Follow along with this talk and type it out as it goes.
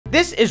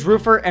This is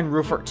Roofer and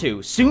Roofer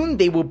 2. Soon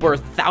they will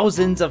birth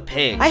thousands of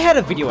pigs. I had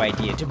a video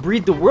idea to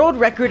breed the world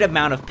record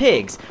amount of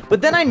pigs,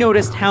 but then I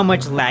noticed how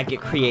much lag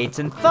it creates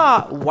and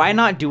thought, why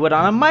not do it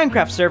on a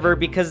Minecraft server,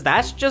 because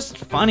that's just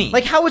funny.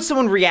 Like, how would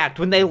someone react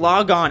when they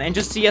log on and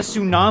just see a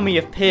tsunami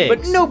of pigs?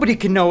 But nobody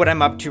can know what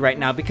I'm up to right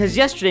now, because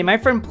yesterday my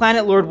friend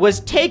Planet Lord was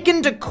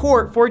taken to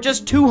court for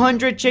just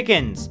 200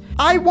 chickens.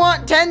 I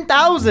want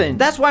 10,000!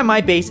 That's why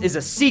my base is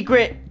a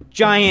secret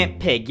giant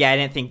pig. Yeah, I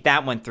didn't think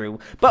that one through.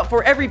 But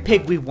for every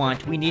pig we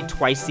want, we need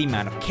twice the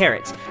amount of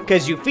carrots.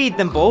 Because you feed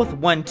them both,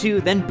 1,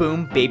 2, then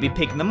boom, baby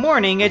pig in the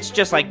morning. It's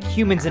just like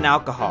humans and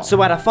alcohol.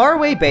 So at a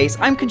faraway base,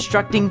 I'm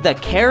constructing the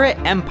Carrot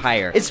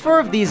Empire. It's 4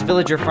 of these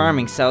villager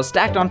farming cells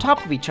stacked on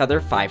top of each other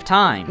 5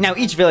 times. Now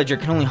each villager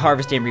can only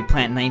harvest and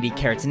replant 90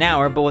 carrots an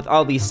hour, but with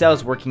all these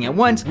cells working at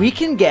once, we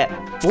can get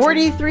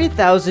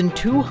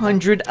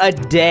 43,200 a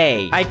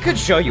day. I could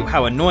show you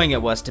how annoying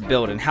it was to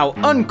build and how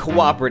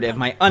uncooperative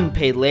my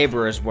unpaid laborers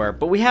were,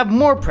 but we have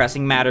more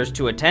pressing matters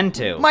to attend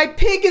to. My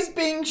pig is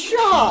being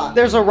shot!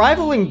 There's a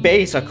rivaling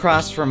base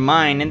across from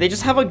mine, and they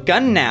just have a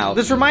gun now.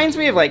 This reminds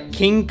me of like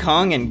King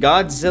Kong and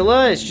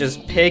Godzilla. It's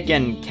just pig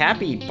and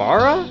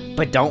capybara.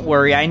 But don't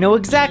worry, I know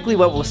exactly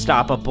what will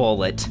stop a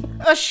bullet.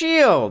 A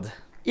shield!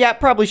 Yeah,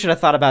 probably should have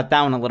thought about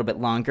that one a little bit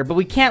longer, but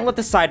we can't let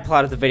the side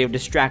plot of the video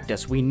distract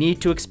us. We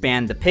need to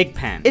expand the pig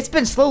pen. It's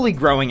been slowly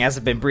growing as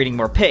I've been breeding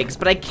more pigs,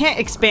 but I can't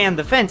expand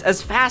the fence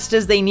as fast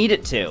as they need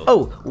it to.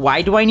 Oh,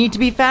 why do I need to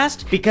be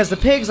fast? Because the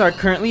pigs are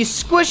currently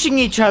squishing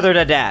each other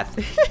to death.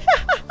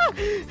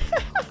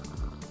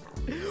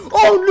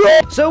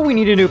 Oh no! So we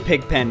need a new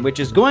pig pen, which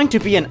is going to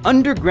be an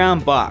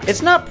underground box.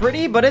 It's not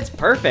pretty, but it's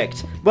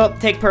perfect. Well,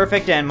 take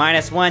perfect and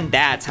 -1,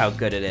 that's how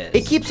good it is.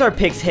 It keeps our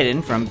pigs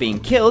hidden from being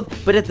killed,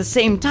 but at the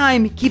same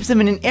time, keeps them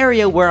in an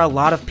area where a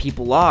lot of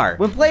people are.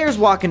 When players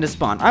walk into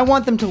spawn, I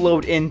want them to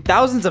load in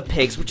thousands of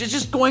pigs, which is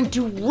just going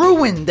to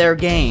ruin their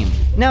game.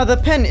 Now, the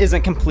pen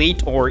isn't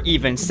complete or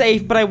even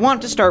safe, but I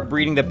want to start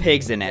breeding the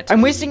pigs in it.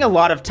 I'm wasting a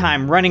lot of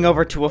time running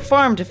over to a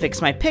farm to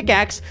fix my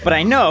pickaxe, but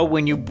I know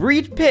when you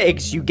breed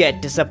pigs, you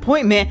get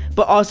disappointment,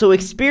 but also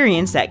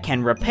experience that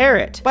can repair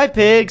it. Bye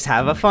pigs,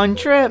 have a fun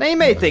trip. Now you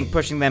may think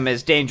pushing them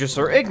is dangerous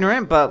or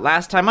ignorant, but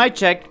last time I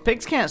checked,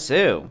 pigs can't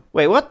sue.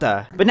 Wait, what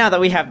the? But now that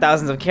we have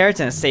thousands of carrots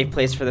and a safe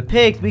place for the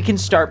pigs, we can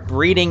start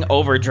breeding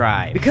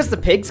overdrive. Because the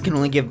pigs can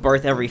only give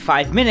birth every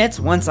 5 minutes,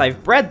 once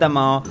I've bred them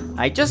all,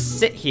 I just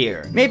sit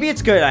here. Maybe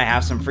it's good I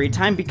have some free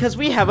time because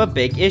we have a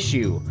big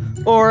issue.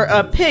 Or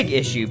a pig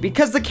issue,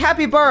 because the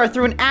capybara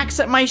threw an axe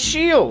at my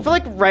shield. I feel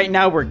like right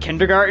now we're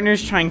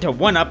kindergartners trying to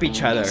one-up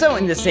each other. So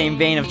in the same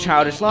vein of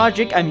childish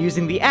logic, I'm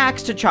using the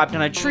axe to chop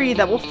down a tree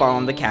that will fall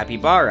on the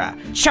capybara.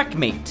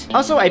 Checkmate.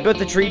 Also, I built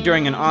the tree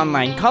during an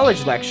online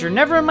college lecture.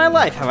 Never in my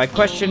life have I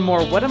questioned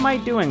more, what am I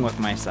doing with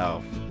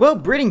myself? Well,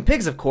 breeding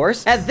pigs, of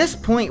course. At this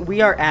point,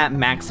 we are at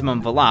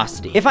maximum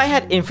velocity. If I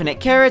had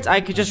infinite carrots,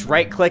 I could just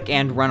right-click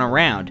and run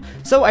around.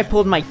 So I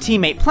pulled my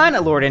teammate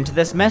Planet Lord into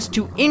this mess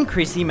to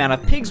increase the amount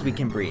of pigs we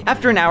can breed.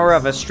 After an hour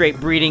of a straight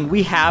breeding,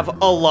 we have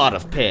a lot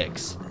of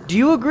pigs. Do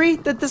you agree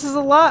that this is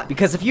a lot?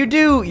 Because if you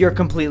do, you're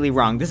completely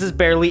wrong. This is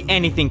barely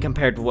anything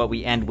compared to what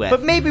we end with.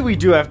 But maybe we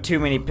do have too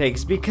many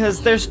pigs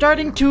because they're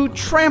starting to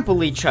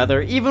trample each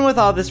other even with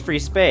all this free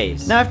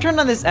space. Now I've turned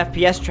on this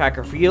FPS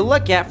tracker for you to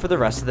look at for the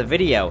rest of the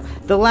video.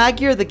 The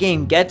laggier the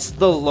game gets,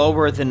 the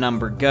lower the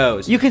number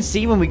goes. You can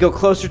see when we go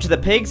closer to the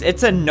pigs,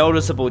 it's a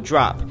noticeable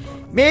drop.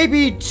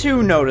 Maybe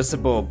too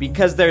noticeable,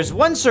 because there's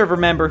one server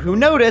member who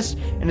noticed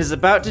and is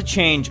about to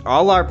change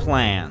all our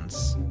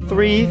plans.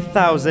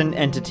 3,000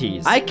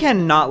 entities. I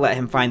cannot let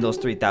him find those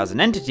 3,000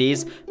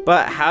 entities,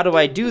 but how do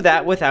I do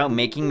that without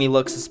making me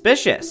look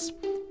suspicious?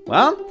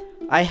 Well,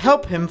 I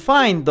help him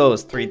find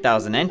those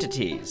 3,000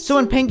 entities. So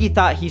when Pengy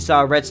thought he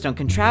saw a redstone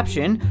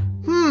contraption,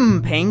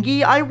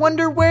 Pengy, I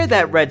wonder where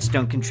that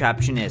redstone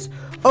contraption is.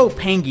 Oh,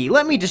 Pengy,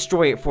 let me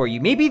destroy it for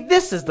you. Maybe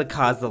this is the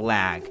cause of the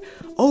lag.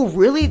 Oh,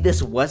 really?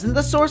 This wasn't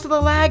the source of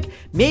the lag?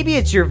 Maybe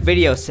it's your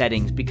video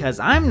settings, because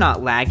I'm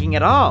not lagging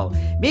at all.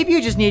 Maybe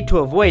you just need to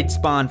avoid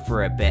spawn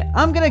for a bit.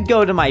 I'm gonna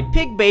go to my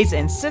pig base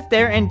and sit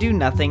there and do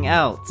nothing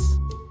else.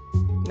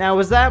 Now,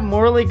 was that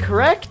morally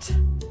correct?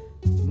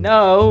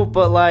 No,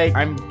 but like,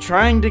 I'm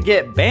trying to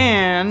get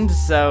banned,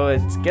 so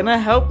it's gonna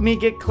help me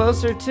get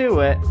closer to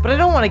it. But I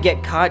don't want to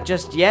get caught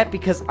just yet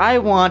because I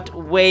want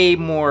way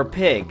more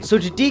pigs. So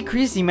to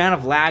decrease the amount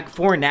of lag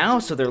for now,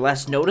 so they're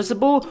less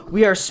noticeable,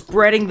 we are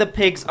spreading the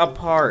pigs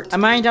apart. I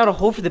mined out a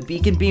hole for the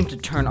beacon beam to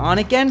turn on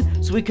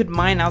again, so we could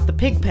mine out the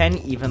pig pen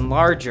even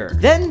larger.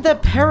 Then the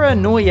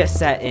paranoia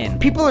set in.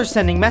 People are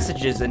sending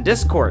messages in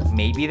Discord.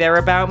 Maybe they're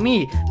about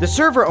me. The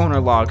server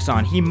owner logs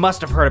on. He must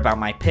have heard about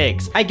my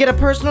pigs. I get a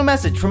personal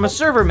message from a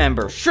server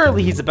member.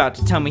 Surely he's about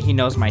to tell me he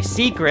knows my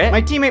secret.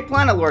 My teammate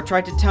Planet Lord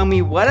tried to tell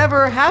me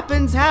whatever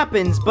happens,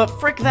 happens, but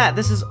frick that,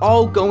 this is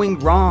all going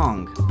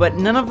wrong. But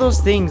none of those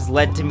things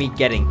led to me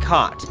getting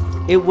caught.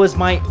 It was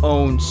my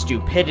own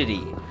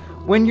stupidity.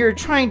 When you're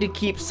trying to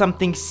keep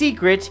something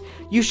secret,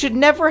 you should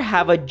never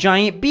have a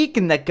giant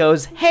beacon that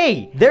goes,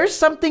 hey, there's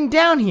something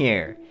down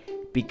here.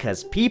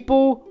 Because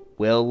people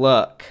will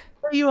look.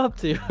 What are you up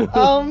to?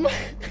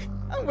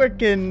 I'm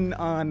working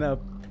on a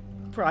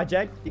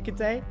project, you could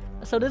say.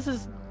 So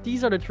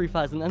these are the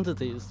 3,000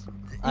 entities,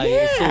 I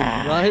assume,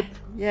 right?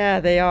 Yeah,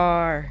 they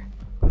are.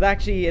 Well,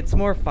 actually, it's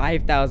more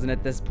 5,000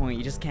 at this point.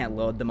 You just can't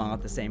load them all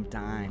at the same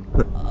time.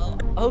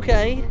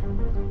 Okay.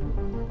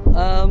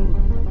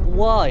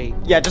 Why?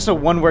 Yeah, just a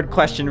one-word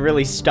question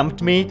really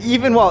stumped me.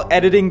 Even while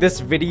editing this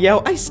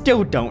video, I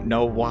still don't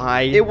know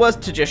why. It was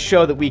to just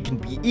show that we can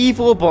be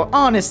evil, but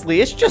honestly,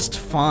 it's just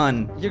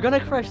fun. You're gonna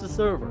crash the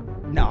server.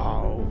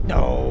 No,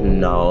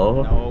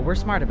 we're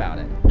smart about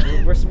it.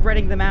 We're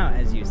spreading them out,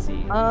 as you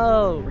see.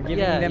 Oh, we're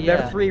giving them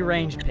their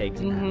free-range pigs.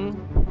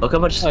 Look how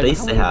much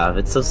space they have.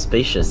 It's so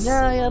spacious.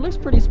 Yeah, it looks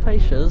pretty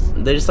spacious.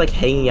 They're just like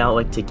hanging out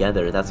like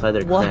together. That's why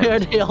they're cramped. Why are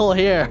they all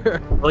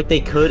here? Like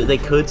they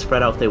could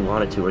spread out if they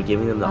wanted to. We're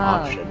giving them the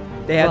option.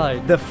 They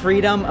have the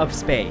freedom of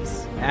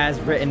space, as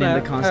written in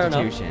the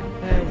Constitution.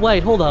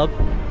 Wait, hold up.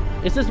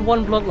 Is this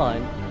one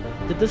bloodline?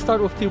 Did this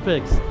start with 2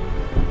 pigs?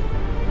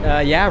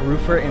 Yeah,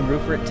 Rupert and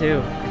Rupert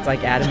too. It's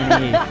like Adam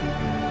and Eve.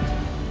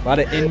 A lot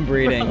of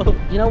inbreeding.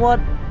 You know what?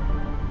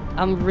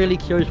 I'm really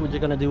curious what you're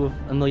gonna do with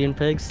 1,000,000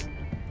 pigs.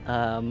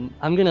 I'm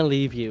gonna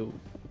leave you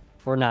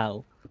for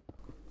now.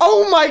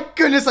 Oh my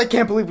goodness, I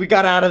can't believe we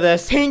got out of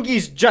this.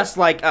 Pinky's just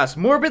like us,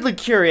 morbidly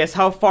curious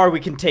how far we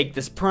can take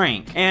this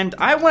prank. And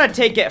I want to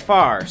take it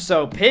far,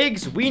 so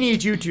pigs, we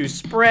need you to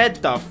spread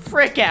the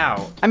frick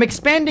out. I'm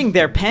expanding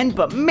their pen,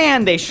 but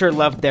man, they sure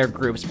love their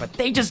groups, but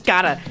they just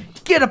gotta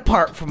get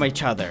apart from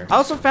each other. I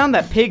also found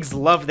that pigs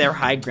love their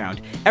high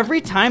ground.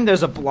 Every time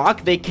there's a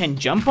block they can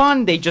jump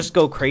on, they just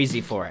go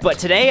crazy for it. But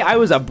today, I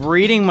was a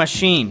breeding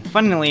machine.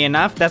 Funnily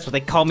enough, that's what they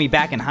called me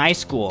back in high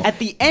school. At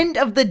the end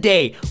of the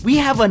day, we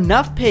have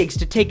enough pigs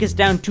to take us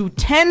down to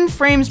 10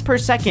 frames per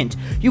second.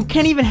 You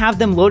can't even have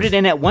them loaded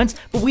in at once,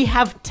 but we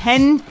have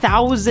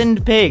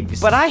 10,000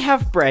 pigs. But I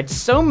have bred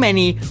so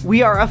many,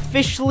 we are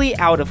officially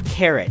out of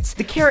carrots.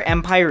 The carrot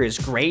empire is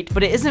great,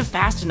 but it isn't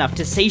fast enough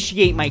to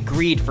satiate my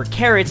greed for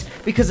carrots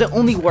because it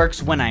only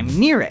works when I'm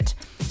near it.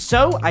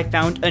 So I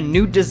found a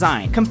new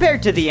design.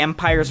 Compared to the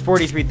Empire's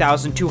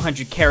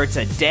 43,200 carrots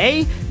a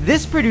day,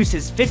 this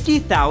produces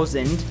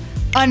 50,000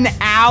 an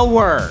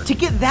hour. To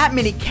get that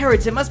many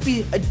carrots, it must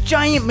be a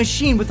giant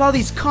machine with all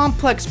these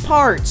complex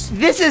parts.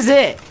 This is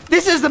it.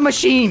 This is the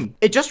machine.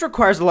 It just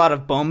requires a lot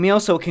of bone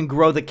meal so it can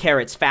grow the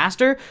carrots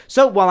faster.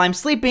 So while I'm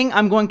sleeping,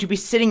 I'm going to be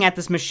sitting at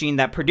this machine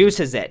that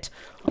produces it.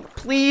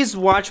 Please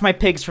watch my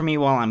pigs for me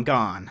while I'm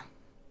gone.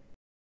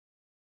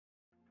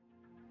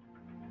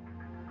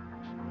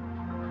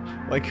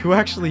 Like, who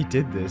actually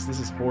did this? This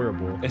is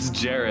horrible. It's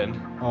Jaron.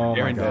 Oh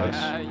my gosh.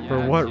 For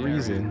what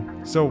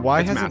reason? So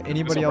why hasn't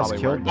anybody else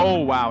killed them?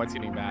 Oh wow, it's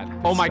getting bad.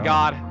 Oh my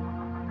god.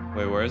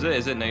 Wait, where is it?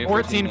 Is it negative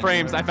 14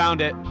 frames? I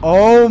found it.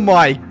 Oh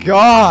my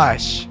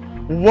gosh.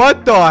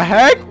 What the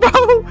heck,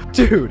 bro?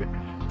 Dude,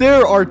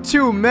 there are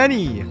too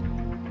many.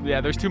 Yeah,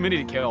 there's too many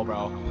to kill,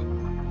 bro.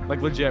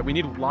 Like legit, we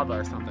need lava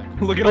or something.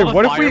 Look at Wait, all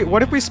the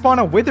what if we spawn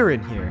a wither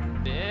in here?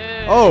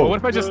 Yeah. Oh. What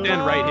if I just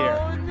stand right here?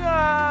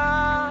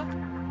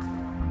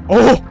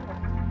 Oh!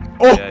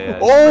 Oh!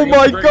 Oh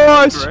my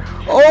gosh!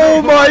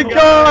 Oh my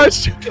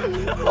gosh!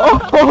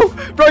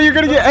 Oh! Bro, you're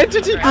gonna get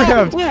entity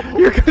grabbed!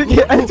 You're gonna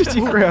get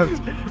entity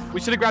grabbed! We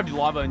should have grabbed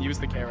lava and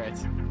used the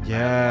carrots.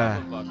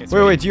 Yeah.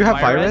 Wait, do you have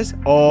fire res?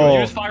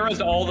 Oh. Use fire res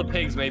to all the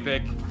pigs,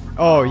 Maypick.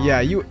 Oh,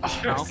 yeah, you.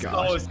 Oh my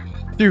gosh.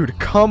 Dude,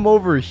 come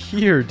over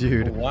here,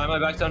 dude. Why am I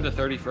back down to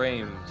 30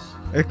 frames?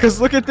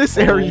 Because look at this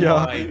area.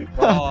 Oh my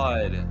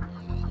god.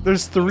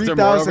 There's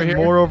 3,000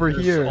 more over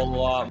here. A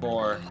lot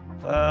more.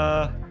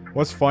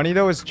 What's funny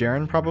though is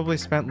Jaron probably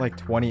spent like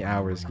 20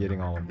 hours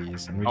getting all of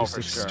these, and we just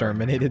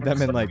exterminated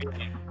them in like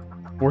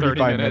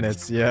 45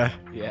 minutes. Yeah.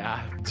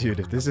 Yeah. Dude,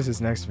 if this is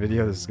his next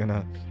video, it's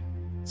gonna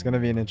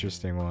be an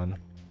interesting one.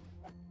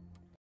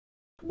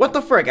 What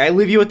the frick? I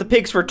leave you with the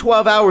pigs for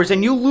 12 hours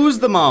and you lose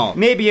them all.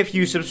 Maybe if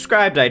you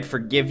subscribed, I'd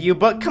forgive you,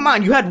 but come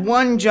on, you had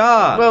one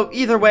job. Well,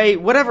 either way,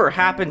 whatever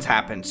happens,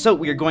 happens. So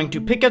we're going to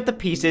pick up the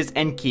pieces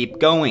and keep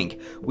going.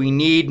 We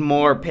need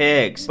more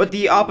pigs. But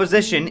the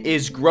opposition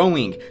is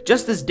growing.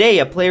 Just this day,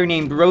 a player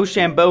named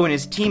Rochambeau and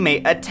his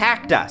teammate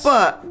attacked us.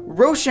 But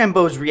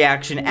Rochambeau's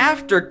reaction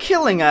after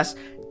killing us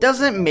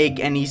doesn't make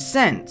any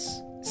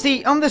sense.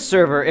 See, on the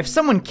server, if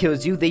someone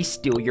kills you, they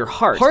steal your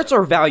hearts. Hearts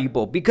are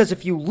valuable because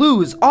if you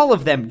lose all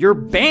of them, you're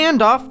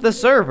banned off the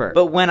server.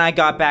 But when I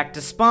got back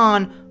to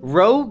spawn,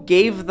 Ro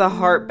gave the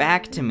heart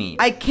back to me.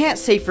 I can't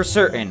say for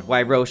certain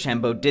why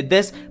Rochambeau did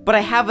this, but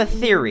I have a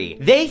theory.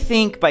 They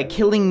think by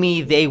killing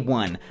me, they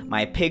won.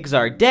 My pigs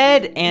are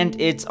dead, and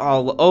it's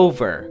all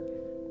over.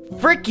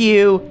 Frick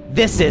you,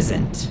 this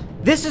isn't.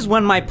 This is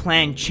when my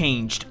plan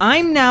changed.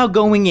 I'm now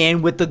going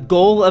in with the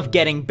goal of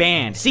getting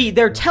banned. See,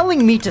 they're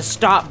telling me to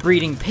stop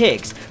breeding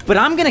pigs, but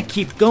I'm gonna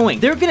keep going.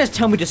 They're gonna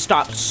tell me to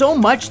stop so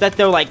much that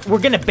they're like, we're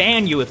gonna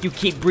ban you if you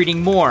keep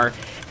breeding more.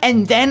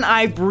 And then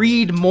I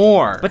breed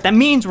more. But that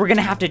means we're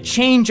gonna have to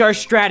change our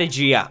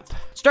strategy up.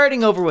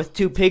 Starting over with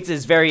 2 pigs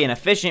is very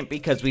inefficient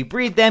because we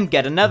breed them,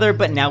 get another,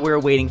 but now we're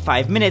waiting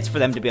 5 minutes for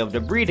them to be able to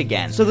breed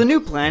again. So the new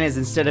plan is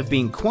instead of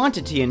being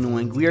quantity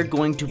annoying, we are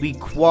going to be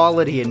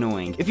quality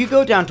annoying. If you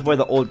go down to where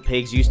the old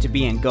pigs used to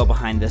be and go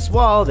behind this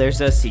wall,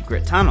 there's a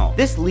secret tunnel.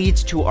 This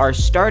leads to our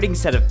starting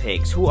set of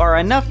pigs, who are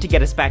enough to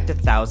get us back to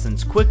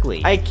thousands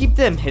quickly. I keep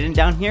them hidden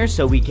down here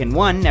so we can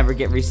 1, never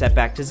get reset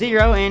back to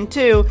 0, and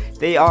 2,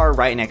 they are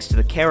right next to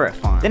the carrot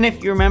farm. Then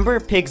if you remember,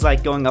 pigs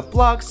like going up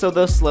blocks, so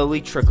they'll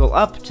slowly trickle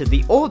up to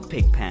the old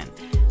pig pen.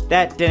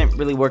 That didn't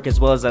really work as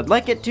well as I'd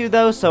like it to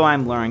though, so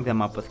I'm luring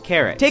them up with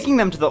carrots. Taking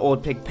them to the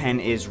old pig pen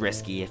is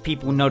risky. If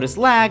people notice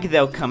lag,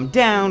 they'll come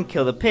down,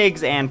 kill the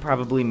pigs, and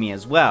probably me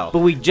as well. But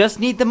we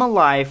just need them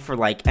alive for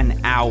like an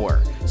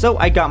hour. So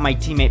I got my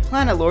teammate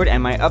Planet Lord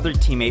and my other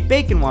teammate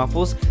Bacon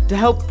Waffles to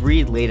help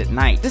breed late at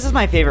night. This is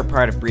my favorite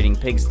part of breeding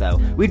pigs though.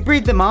 We'd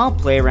breed them all,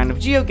 play a round of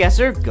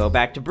GeoGuessr, go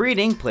back to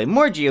breeding, play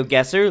more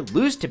GeoGuessr,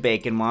 lose to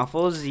Bacon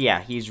Waffles. Yeah,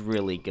 he's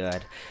really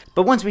good.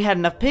 But once we had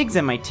enough pigs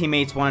and my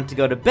teammates wanted to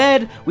go to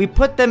bed, we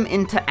put them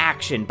into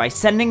action by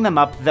sending them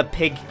up the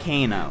pig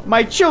cano.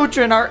 My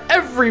children are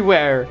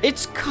everywhere!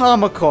 It's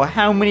comical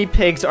how many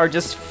pigs are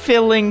just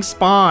filling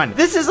spawn.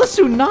 This is a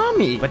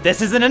tsunami! But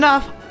this isn't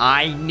enough.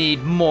 I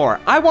need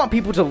more. I want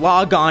people to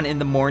log on in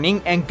the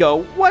morning and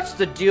go, what's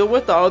the deal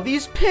with all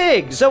these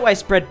pigs? So I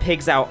spread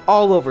pigs out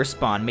all over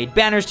spawn, made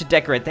banners to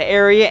decorate the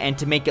area, and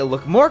to make it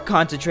look more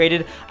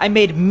concentrated, I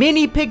made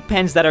mini pig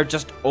pens that are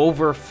just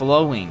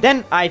overflowing.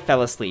 Then I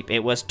fell asleep.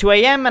 It was 2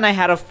 AM and I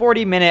had a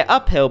 40-minute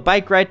uphill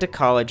bike ride to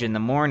college in the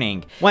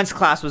morning. Once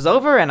class was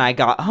over and I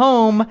got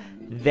home,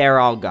 they're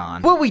all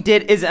gone. What we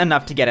did isn't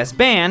enough to get us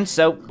banned,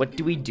 so what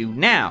do we do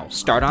now?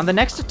 Start on the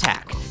next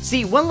attack.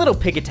 See, 1 little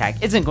pig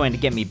attack isn't going to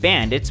get me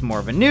banned, it's more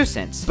of a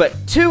nuisance. But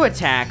 2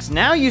 attacks,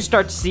 now you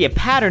start to see a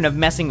pattern of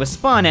messing with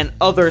spawn and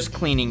others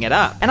cleaning it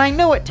up. And I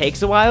know it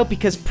takes a while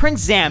because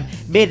Prince Zam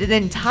made an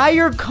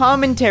entire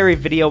commentary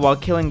video while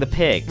killing the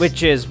pig,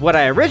 which is what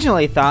I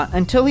originally thought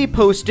until he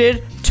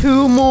posted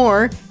 2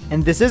 more.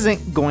 And this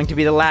isn't going to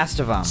be the last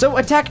of them. So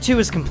attack 2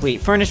 is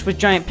complete, furnished with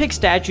giant pig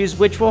statues,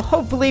 which will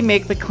hopefully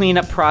make the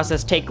cleanup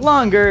process take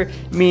longer,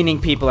 meaning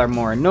people are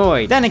more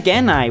annoyed. Then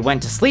again, I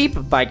went to sleep,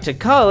 biked to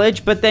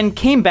college, but then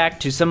came back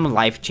to some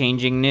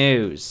life-changing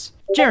news.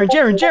 Jaron,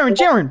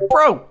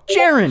 bro,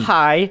 Jaron!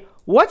 Hi.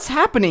 What's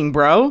happening,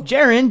 bro?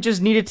 Jaron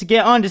just needed to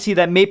get on to see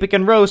that Mapik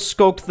and Rose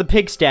skulked the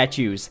pig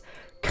statues.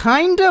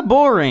 Kinda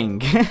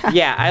boring.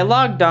 Yeah, I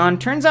logged on.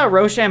 Turns out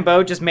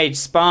Rochambeau just made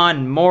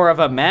spawn more of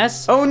a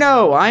mess. Oh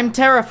no, I'm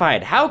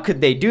terrified. How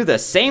could they do the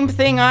same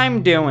thing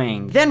I'm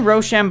doing? Then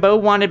Rochambeau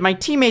wanted my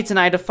teammates and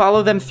I to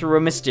follow them through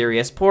a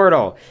mysterious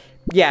portal.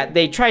 Yeah,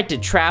 they tried to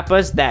trap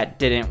us, that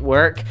didn't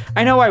work.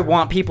 I know I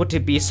want people to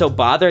be so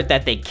bothered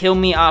that they kill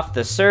me off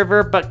the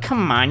server, but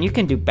come on, you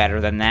can do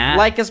better than that.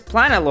 Like as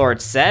Planet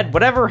Lord said,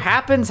 whatever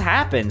happens,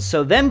 happens,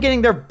 so them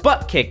getting their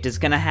butt kicked is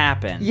gonna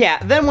happen. Yeah,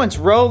 then once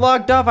Ro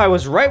logged off, I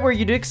was right where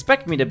you'd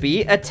expect me to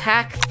be,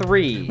 attack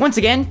 3. Once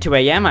again, 2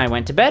 AM, I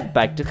went to bed,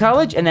 back to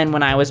college, and then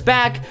when I was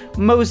back,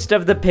 most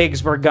of the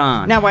pigs were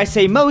gone. Now I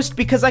say most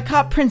because I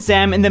caught Prince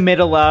Zam in the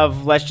middle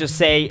of, let's just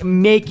say,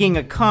 making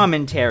a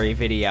commentary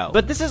video.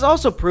 But this is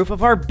also proof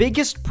of our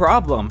biggest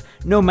problem.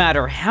 No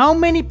matter how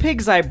many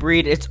pigs I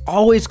breed, it's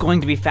always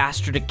going to be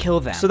faster to kill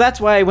them. So that's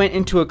why I went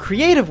into a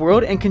creative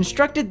world and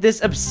constructed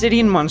this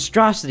obsidian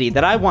monstrosity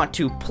that I want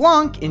to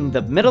plonk in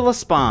the middle of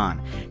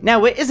spawn.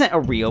 Now it isn't a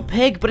real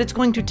pig, but it's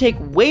going to take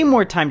way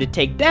more time to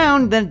take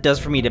down than it does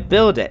for me to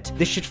build it.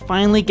 This should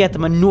finally get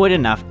them annoyed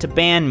enough to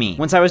ban me.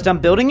 Once I was done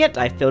building it,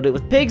 I filled it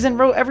with pigs and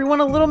wrote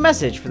everyone a little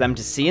message for them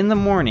to see in the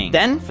morning.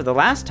 Then, for the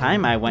last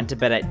time, I went to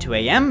bed at 2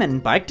 AM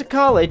and biked to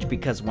college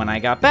because when I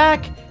got back,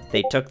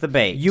 they took the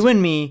bait. You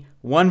and me,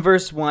 1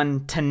 vs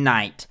 1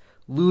 tonight.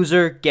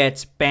 Loser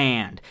gets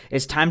banned.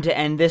 It's time to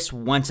end this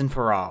once and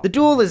for all. The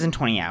duel is in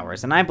 20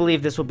 hours, and I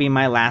believe this will be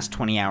my last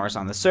 20 hours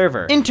on the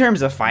server. In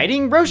terms of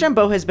fighting,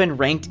 Rochambeau has been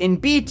ranked in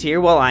B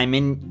tier while I'm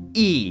in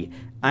E.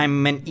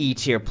 I'm an E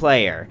tier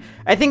player.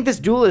 I think this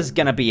duel is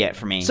gonna be it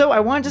for me. So I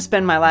wanted to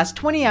spend my last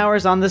 20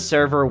 hours on the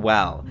server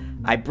well.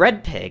 I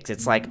bred pigs,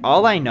 it's like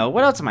all I know,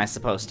 what else am I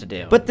supposed to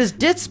do? But this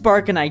did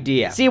spark an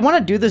idea. See, I want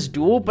to do this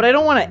duel, but I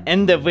don't want to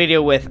end the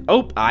video with,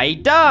 oh, I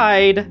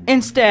died.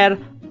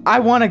 Instead, I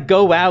want to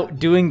go out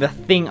doing the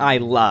thing I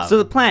love. So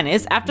the plan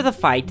is, after the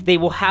fight, they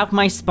will have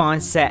my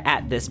spawn set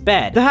at this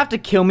bed. They'll have to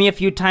kill me a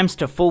few times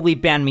to fully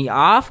ban me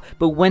off,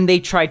 but when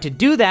they try to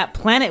do that,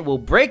 Planet will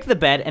break the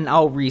bed and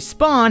I'll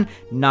respawn,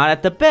 not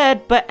at the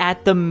bed, but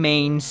at the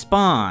main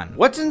spawn.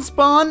 What's in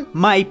spawn?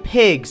 My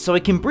pigs, so I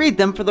can breed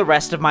them for the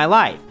rest of my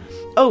life.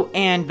 Oh,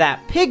 and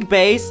that pig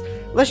base,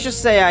 let's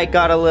just say I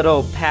got a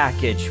little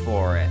package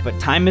for it. But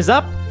time is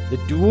up. The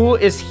duel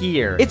is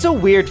here. It's a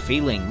weird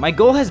feeling. My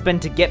goal has been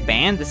to get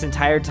banned this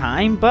entire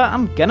time, but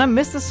I'm gonna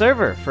miss the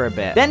server for a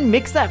bit. Then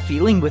mix that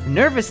feeling with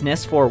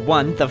nervousness for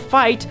 1, the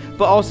fight,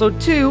 but also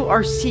 2,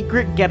 our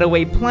secret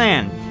getaway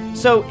plan.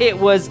 So it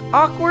was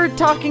awkward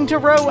talking to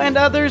Ro and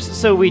others,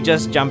 so we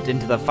just jumped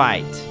into the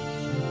fight.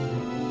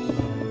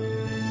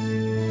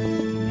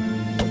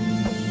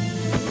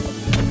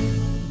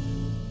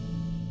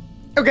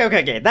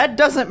 Okay, that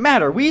doesn't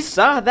matter. We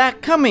saw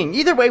that coming.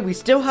 Either way, we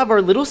still have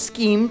our little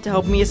scheme to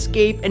help me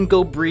escape and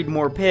go breed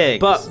more pigs.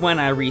 But when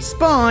I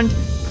respawned,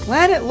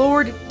 Planet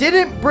Lord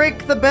didn't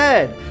break the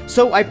bed.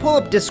 So I pull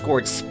up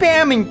Discord,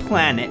 spamming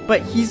Planet,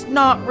 but he's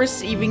not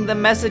receiving the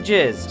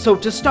messages. So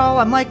to stall,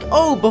 I'm like,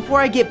 oh,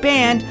 before I get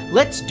banned,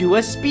 let's do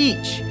a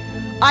speech.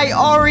 I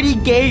already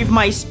gave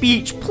my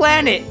speech,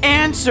 Planet,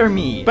 answer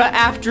me! But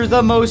after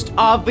the most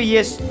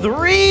obvious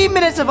 3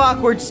 minutes of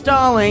awkward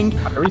stalling,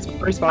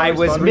 I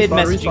was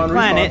mid-messaging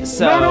Planet,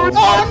 so... Oh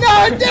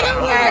no, it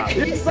didn't work!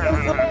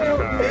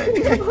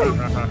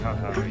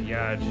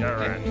 Yeah,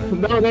 Jaron.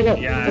 No.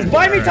 Yeah, Just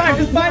buy me time,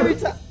 just buy me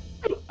time!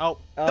 Oh.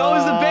 That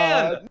was a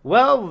ban!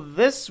 Well,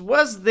 this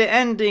was the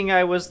ending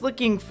I was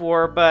looking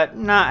for, but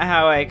not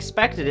how I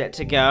expected it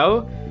to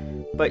go.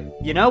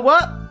 But you know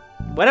what?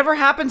 Whatever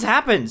happens,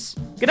 happens.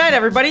 Good night,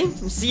 everybody.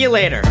 See you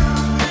later.